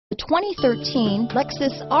The 2013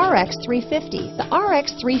 Lexus RX 350. The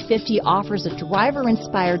RX 350 offers a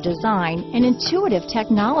driver-inspired design and intuitive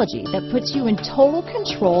technology that puts you in total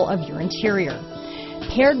control of your interior.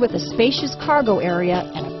 Paired with a spacious cargo area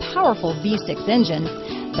and a powerful V6 engine,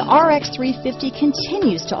 the RX 350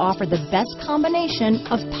 continues to offer the best combination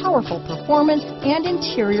of powerful performance and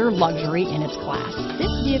interior luxury in its class.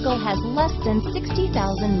 This vehicle has less than 60,000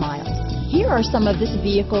 miles. Here are some of this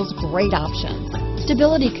vehicle's great options: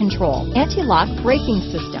 stability control, anti-lock braking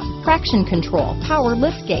system, traction control, power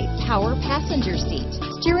liftgate, power passenger seat,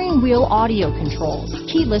 steering wheel audio controls,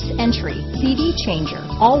 keyless entry, CD changer,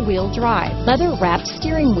 all-wheel drive, leather-wrapped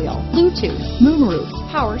steering wheel, Bluetooth, moonroof,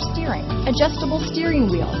 power steering, adjustable steering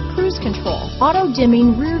wheel, cruise control,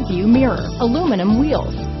 auto-dimming rear-view mirror, aluminum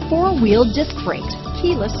wheels, four-wheel disc brakes,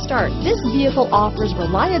 keyless start. This vehicle offers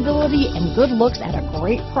reliability and good looks at a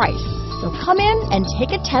great price. So come in and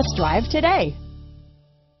take a test drive today.